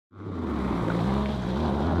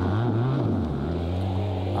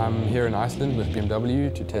I'm here in Iceland with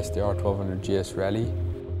BMW to test the R1200 GS Rallye,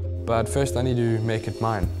 but first I need to make it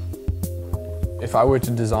mine. If I were to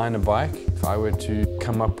design a bike, if I were to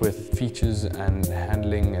come up with features and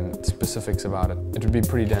handling and specifics about it, it would be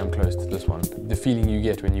pretty damn close to this one. The feeling you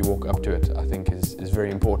get when you walk up to it, I think, is very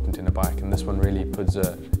important in a bike, and this one really puts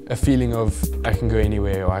a feeling of I can go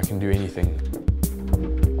anywhere or I can do anything.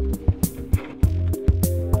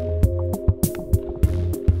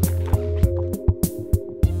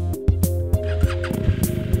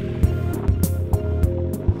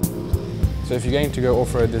 So if you're going to go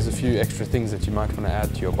off-road, there's a few extra things that you might want to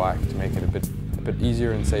add to your bike to make it a bit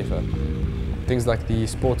easier and safer. Things like the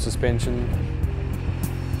sport suspension,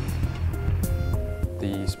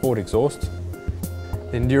 the sport exhaust,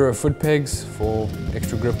 the enduro foot pegs for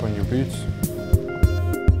extra grip on your boots,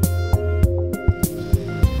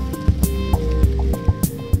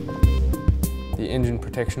 the engine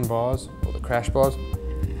protection bars or the crash bars.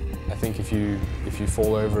 I think if you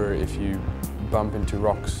fall over, if you bump into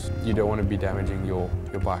rocks, you don't want to be damaging your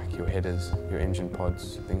bike, your headers, your engine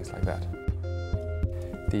pods, things like that.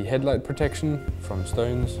 The headlight protection from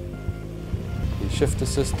stones, the shift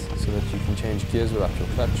assist so that you can change gears without your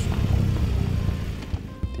clutch,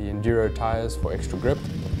 the enduro tires for extra grip,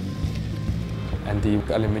 and the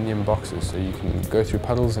aluminium boxes so you can go through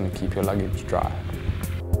puddles and keep your luggage dry.